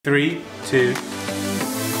3, 2.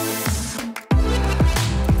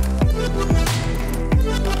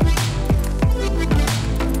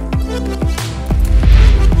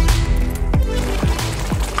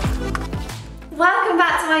 Welcome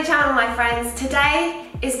back to my channel, my friends. Today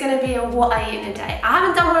is going to be a what I eat in a day. I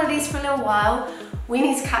haven't done one of these for a little while. We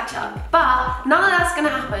need to catch up, but none of that's going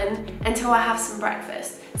to happen until I have some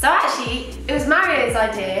breakfast. So actually, it was Mario's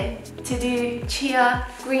idea to do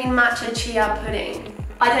green matcha chia pudding.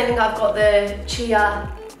 I don't think I've got the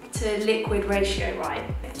chia to liquid ratio right.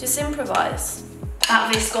 Just improvise.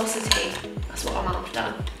 That viscosity, that's what I'm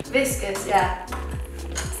after. Viscous, yeah.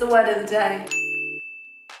 It's the word of the day.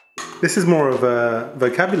 This is more of a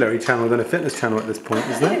vocabulary channel than a fitness channel at this point,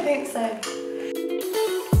 isn't it? I don't think so.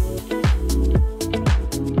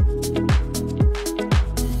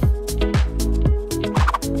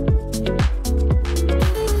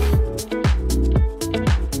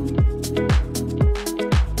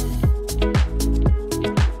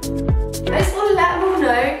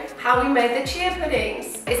 How we made the chia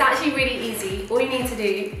puddings. It's actually really easy. All you need to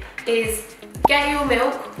do is get your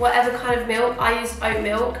milk, whatever kind of milk. I use oat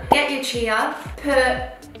milk. Get your chia,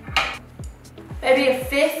 put maybe a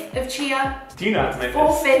fifth of chia. Do you know how to make this?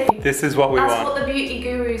 4/5. This is what we want. That's what the beauty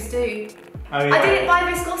gurus do. Oh, yeah. I did it by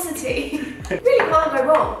viscosity. Really can't go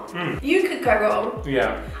wrong. You could go wrong.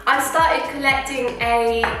 Yeah. I've started collecting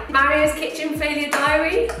a Mario's Kitchen Failure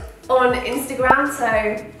Diary on Instagram, so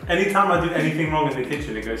anytime I do anything wrong in the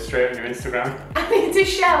kitchen, it goes straight on your Instagram. I need to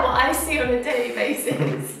share what I see on a daily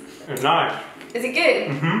basis. Nice. Is it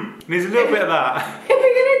good? Mm-hmm. Needs a little bit of that. If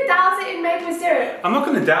we're gonna douse it in maple syrup. I'm not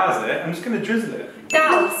gonna douse it, I'm just gonna drizzle it.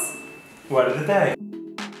 Douse. Word of the day.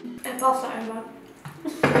 And pass that over.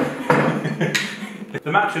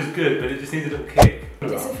 The matcha's good, but it just needs a little kick.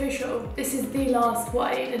 It's official. This is the last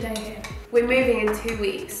what I eat a day here. We're moving in 2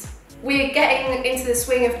 weeks. We're getting into the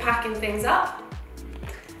swing of packing things up.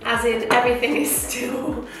 As in, everything is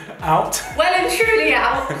still out. Well and truly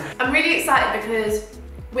out. I'm really excited because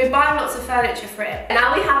we're buying lots of furniture for it.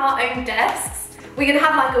 Now we have our own desks. We're gonna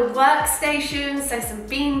have like a workstation, so some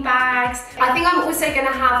bean bags. I think I'm also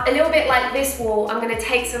gonna have a little bit like this wall. I'm gonna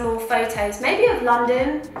take some more photos, maybe of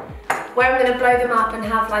London, where I'm gonna blow them up and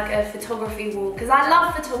have like a photography wall, because I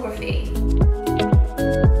love photography.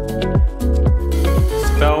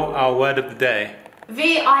 Spell our word of the day.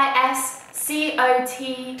 V-I-S-C-O-T...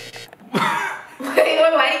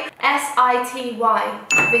 wait. S-I-T-Y.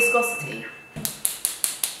 Viscosity.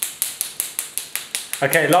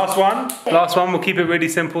 Okay, last one. Last one, we'll keep it really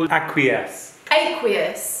simple. Aqueous.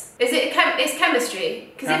 Aqueous. Is it it's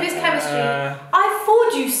chemistry? Because if it's chemistry, I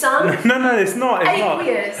fooled you, son. No, it's not. It's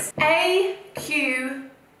aqueous. A-Q-U-E-O-U-S.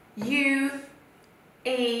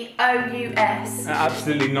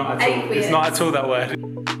 Absolutely not at all. Aqueous. It's not at all that word.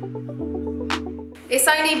 It's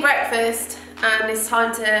only breakfast and it's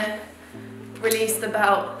time to release the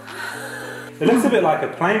belt. It looks a bit like a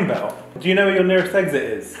plane belt. Do you know where your nearest exit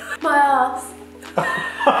is? My ass.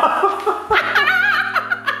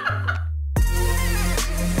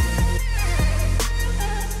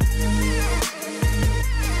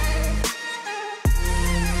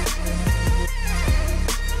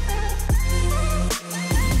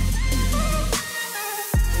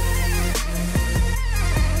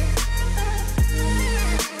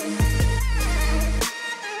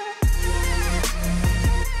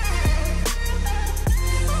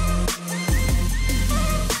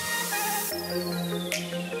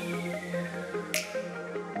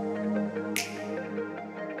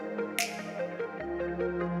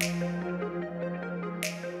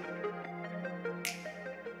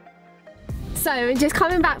 So I'm just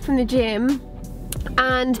coming back from the gym,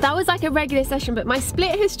 and that was like a regular session, but my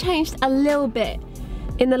split has changed a little bit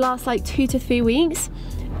in the last like 2 to 3 weeks,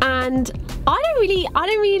 and I don't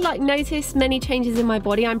really like notice many changes in my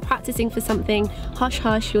body. I'm practicing for something hush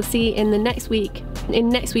hush. You'll see in next week's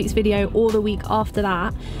video or the week after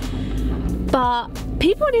that. But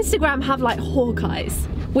people on Instagram have like hawk eyes,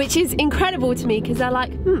 which is incredible to me because they're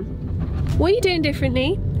like, what are you doing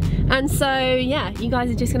differently? And so, yeah, you guys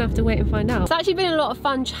are just gonna have to wait and find out. It's actually been a lot of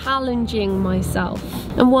fun challenging myself.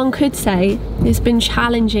 And one could say it's been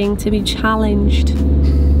challenging to be challenged.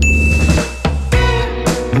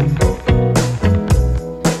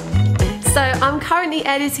 So I'm currently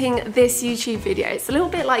editing this YouTube video. It's a little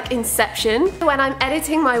bit like Inception. When I'm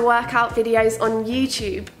editing my workout videos on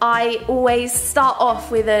YouTube, I always start off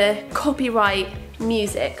with a copyright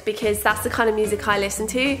music because that's the kind of music I listen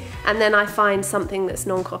to, and then I find something that's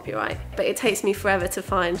non-copyright, but it takes me forever to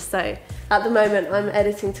find. So at the moment I'm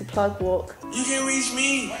editing to Plug Walk. You can reach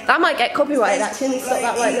me. That might get copyrighted actually. Let me stop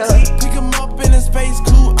that right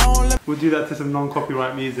now. We'll do that to some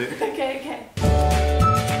non-copyright music. Okay.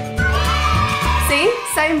 See?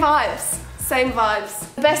 Same vibes. Same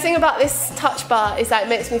vibes. The best thing about this touch bar is that it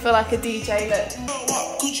makes me feel like a DJ, look.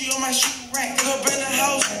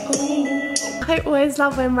 I always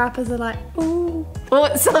love when rappers are like, ooh.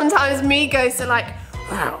 Or sometimes Migos are like,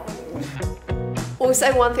 wow.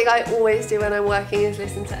 Also, one thing I always do when I'm working is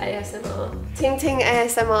listen to ASMR. Ting Ting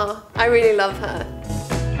ASMR. I really love her.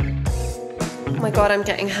 Oh my god, I'm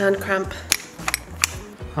getting hand cramp.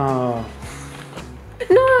 Oh.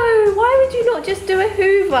 No, why would you not just do a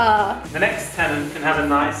hoover? The next tenant can have a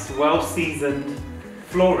nice, well-seasoned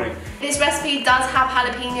flooring. This recipe does have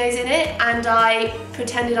jalapenos in it, and I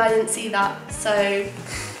pretended I didn't see that, so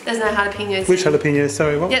there's no jalapenos. Which jalapenos?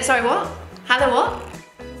 Sorry, what? Yeah, sorry, what? Hello, what?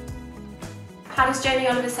 How does Jamie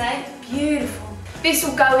Oliver say? Beautiful. This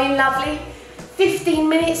will go in lovely. 15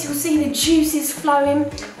 minutes, you'll see the juices flowing.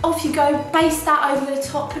 Off you go, baste that over the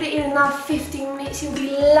top, put it in another 15 minutes, you'll be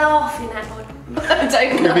laughing at it. I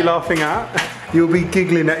don't know. You'll be laughing at? You'll be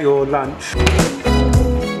giggling at your lunch. For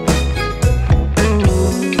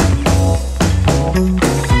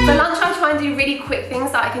lunch, I try and do really quick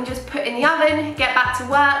things that I can just put in the oven, get back to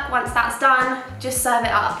work. Once that's done, just serve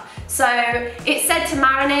it up. So it said to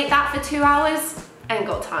marinate that for 2 hours. Ain't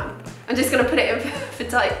got time. I'm just gonna put it in for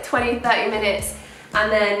like 20-30 minutes and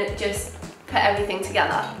then just put everything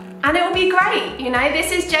together. And it will be great, you know?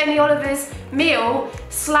 This is Jamie Oliver's meal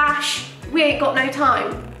 / we ain't got no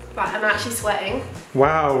time. Right, I'm actually sweating.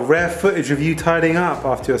 Wow, rare footage of you tidying up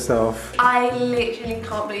after yourself. I literally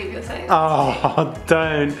can't believe you're saying that. Oh,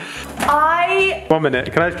 don't. 1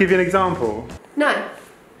 minute, can I just give you an example? No,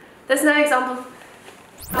 there's no example.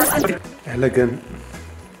 Elegant.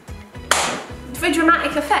 For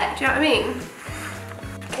dramatic effect, do you know what I mean?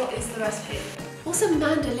 What is the recipe? What's a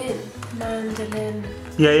mandolin? Mandolin.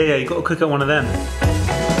 Yeah, you got to cook at one of them.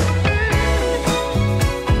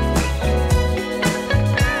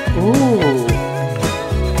 Ooh.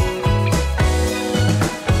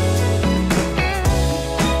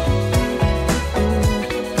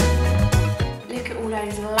 Look at all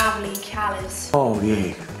those lovely colours. Oh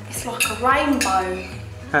yeah. It's like a rainbow.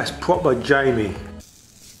 That's proper Jamie.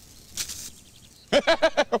 Have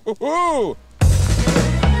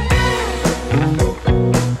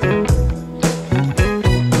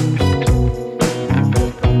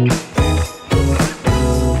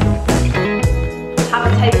a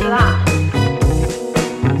taste of that.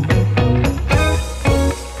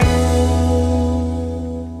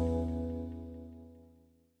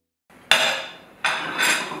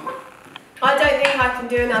 I don't think I can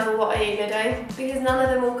do another what are you gonna do, because none of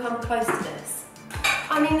them will come close to this.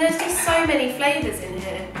 I mean, there's just so many flavours in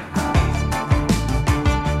here.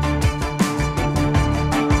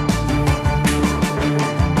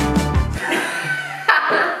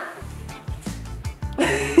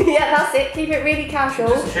 Yeah, that's it. Keep it really casual.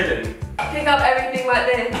 Just chilling. Pick up everything like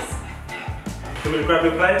this. Can we grab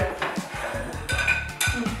your plate?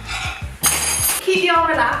 Keep your arm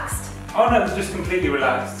relaxed. Oh no, it's just completely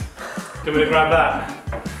relaxed. Can we grab that?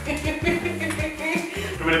 Can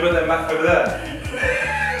we put them back over there?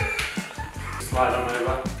 Slide on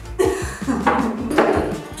over.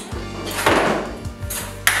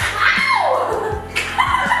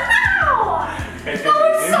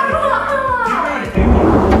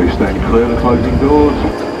 We stand clear of closing doors.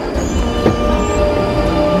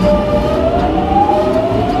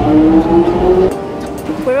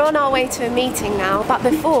 We're on our way to a meeting now, but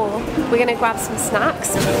before, we're going to grab some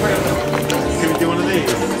snacks. Can we do one of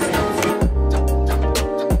these?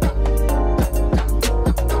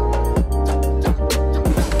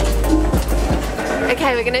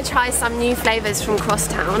 Okay, we're going to try some new flavours from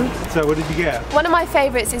Crosstown. So what did you get? One of my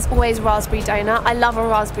favourites is always raspberry donut. I love a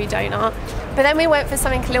raspberry donut. But then we went for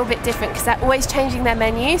something a little bit different because they're always changing their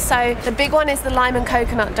menu. So the big one is the lime and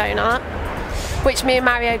coconut donut, which me and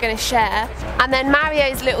Mario are going to share. And then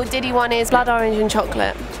Mario's little diddy one is blood orange and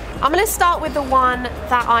chocolate. I'm going to start with the one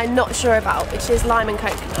that I'm not sure about, which is lime and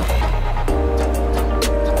coconut.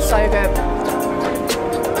 So good.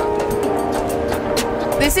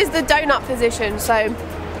 This is the donut position, so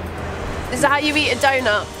this is how you eat a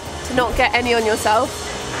donut to not get any on yourself.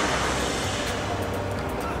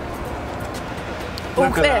 All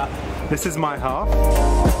Look clear. at that. This is my half.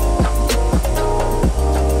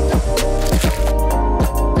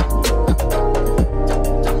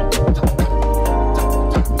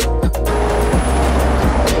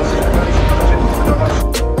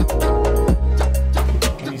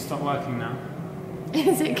 Can you stop working now?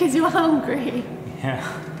 Is it because you're hungry? Yeah.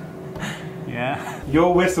 Yeah.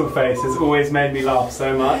 Your whistle face has always made me laugh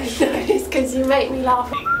so much. No, it's because you make me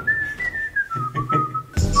laugh.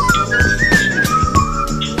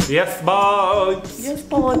 Yes, boss. Yes,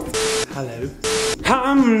 boss. Hello.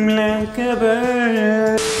 I'm like a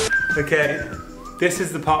bird. Okay, this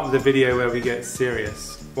is the part of the video where we get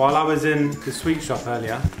serious. While I was in the sweet shop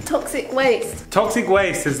earlier. Toxic waste. Toxic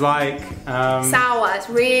waste is like... sour, it's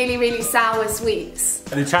really, really sour sweets.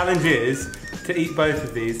 The challenge is to eat both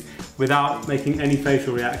of these without making any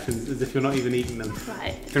facial reactions, as if you're not even eating them.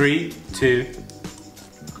 Right. 3, 2.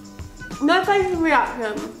 No facial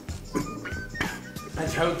reaction. I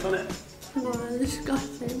choked on it. Oh,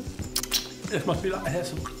 disgusting. This must be like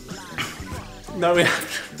ASMR. No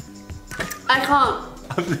reaction. I can't.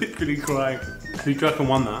 I'm literally crying. You reckon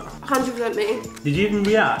won that? 100% me. Did you even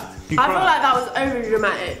react? I feel like that was over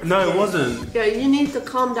dramatic. No, it wasn't. Yeah, you need to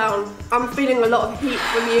calm down. I'm feeling a lot of heat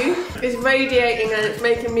from you. It's radiating and it's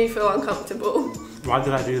making me feel uncomfortable. Why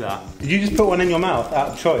did I do that? Did you just put one in your mouth out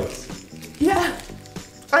of choice? Yeah.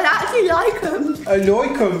 I actually like them. I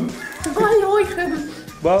like them. I like them.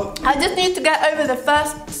 Well, I just need to get over the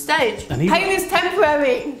first stage. Pain is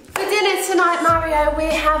temporary. For dinner tonight, Mario,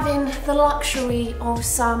 we're having the luxury of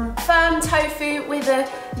some firm tofu with a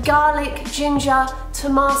garlic, ginger,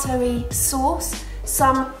 tomato-y sauce,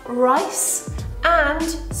 some rice, and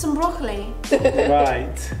some broccoli.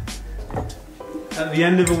 right. At the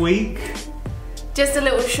end of a week. Just a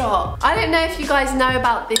little shot. I don't know if you guys know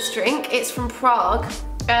about this drink. It's from Prague.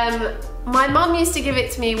 My mum used to give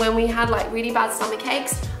it to me when we had like really bad stomach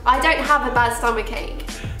aches. I don't have a bad stomach ache,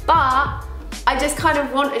 but I just kind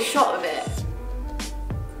of want a shot of it.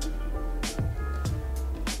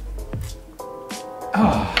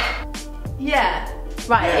 Oh. Yeah.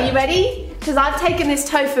 Right, are you ready? Because I've taken this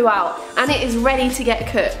tofu out and it is ready to get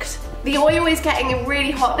cooked. The oil is getting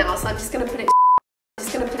really hot now, so I'm just gonna put it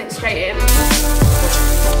straight in.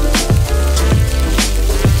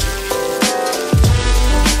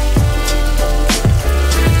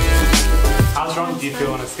 How drunk do you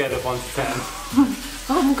feel on a scale of 1 to 10?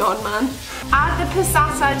 Oh god, man. Add the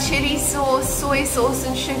passata, chili sauce, soy sauce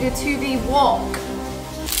and sugar to the wok.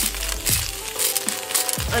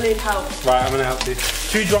 I need help. Right, I'm gonna help you.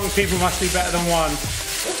 2 drunk people must be better than 1.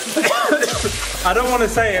 I don't want to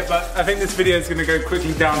say it, but I think this video is gonna go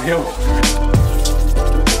quickly downhill.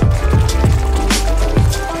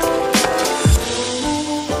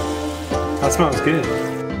 That smells good.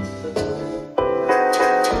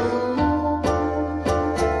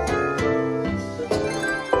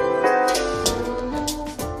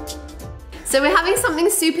 So we're having something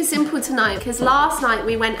super simple tonight because last night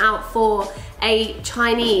we went out for a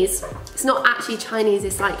Chinese, it's not actually Chinese,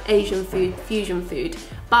 it's like Asian food, fusion food.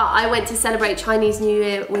 But I went to celebrate Chinese New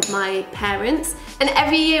Year with my parents. And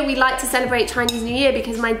every year we like to celebrate Chinese New Year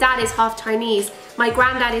because my dad is half Chinese. My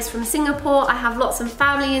granddad is from Singapore. I have lots of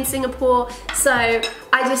family in Singapore. So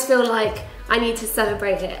I just feel like I need to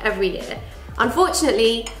celebrate it every year.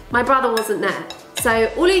 Unfortunately, my brother wasn't there. So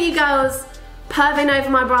all of you girls perving over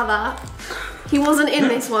my brother, he wasn't in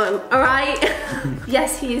this one, all right?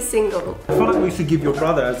 Yes, he is single. I feel like we should give your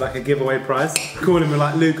brother as like a giveaway prize. Call him and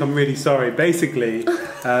like, Luke, I'm really sorry. Basically,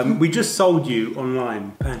 we just sold you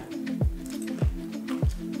online.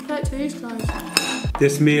 Right to these guys.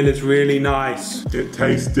 This meal is really nice. It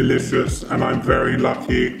tastes delicious and I'm very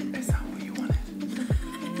lucky. Is that what you wanted?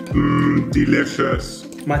 Mmm, delicious.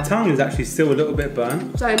 My tongue is actually still a little bit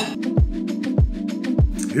burnt. So,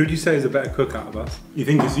 who would you say is a better cook out of us? You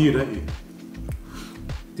think it's you, don't you?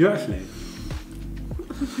 Do you actually?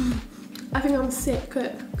 I think I'm a sick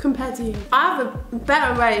cook compared to you. I have a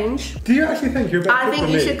better range. Do you actually think you're a better cook than me? I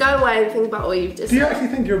think you should go away and think about what you've just said. Do you actually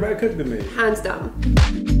think you're a better cook than me? Hands down.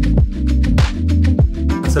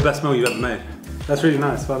 That's the best meal you've ever made. That's really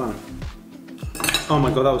nice, well done. Oh my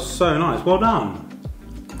god, that was so nice, well done.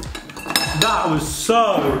 That was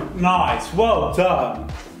so nice, well done.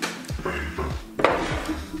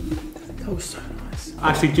 That was so nice.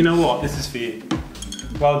 Actually, do you know what? This is for you.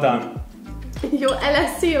 Well done. Your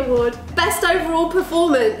LSC award. Best overall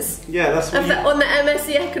performance. Yeah, that's what on the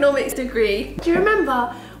MSc Economics degree. Do you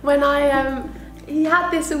remember when he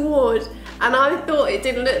had this award and I thought it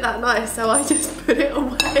didn't look that nice, so I just put it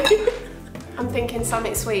away. I'm thinking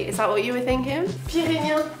something sweet. Is that what you were thinking?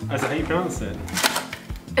 Pirinha. Is that how you pronounce it?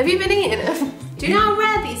 Have you been eating them? Do you know how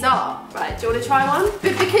rare these are? Right, do you want to try one?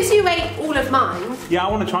 But because you ate all of mine. Yeah,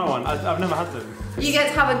 I want to try one. I've never had them. You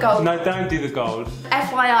get to have a gold. No, don't do the gold.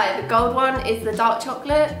 FYI, the gold one is the dark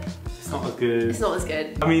chocolate. It's not as good. It's not as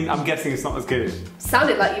good. I mean, I'm guessing it's not as good.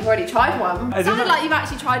 Sounded like you've already tried one. As in Sounded like you've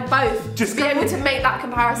actually tried both. Just to be able to make that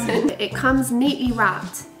comparison. It comes neatly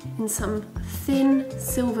wrapped in some thin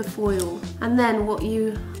silver foil. And then what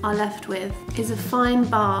you are left with is a fine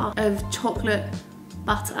bar of chocolate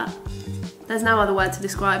butter. There's no other word to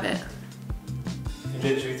describe it.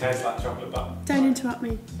 literally tastes like chocolate bar. Don't interrupt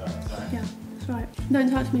me. Sorry. Yeah, that's right. Don't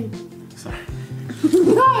touch me. Sorry.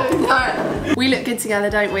 No. We look good together,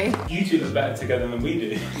 don't we? You two look better together than we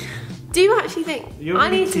do. Do you actually think? You're I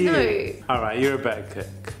really need cute. to know. Alright, you're a better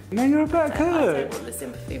cook. No, you're a better I cook. don't want the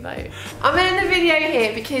sympathy vote. I'm ending the video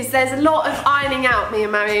here because there's a lot of ironing out me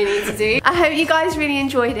and Mario need to do. I hope you guys really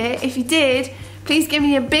enjoyed it. If you did, please give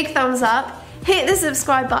me a big thumbs up. Hit the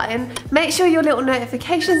subscribe button. Make sure your little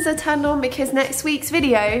notifications are turned on because next week's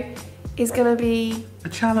video is gonna be A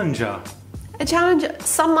challenger. a challenge.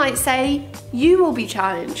 Some might say you will be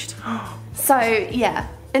challenged. So yeah,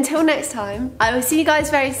 until next time, I will see you guys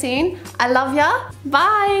very soon. I love ya.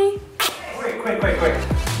 Bye. Quick.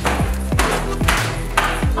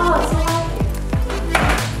 Oh,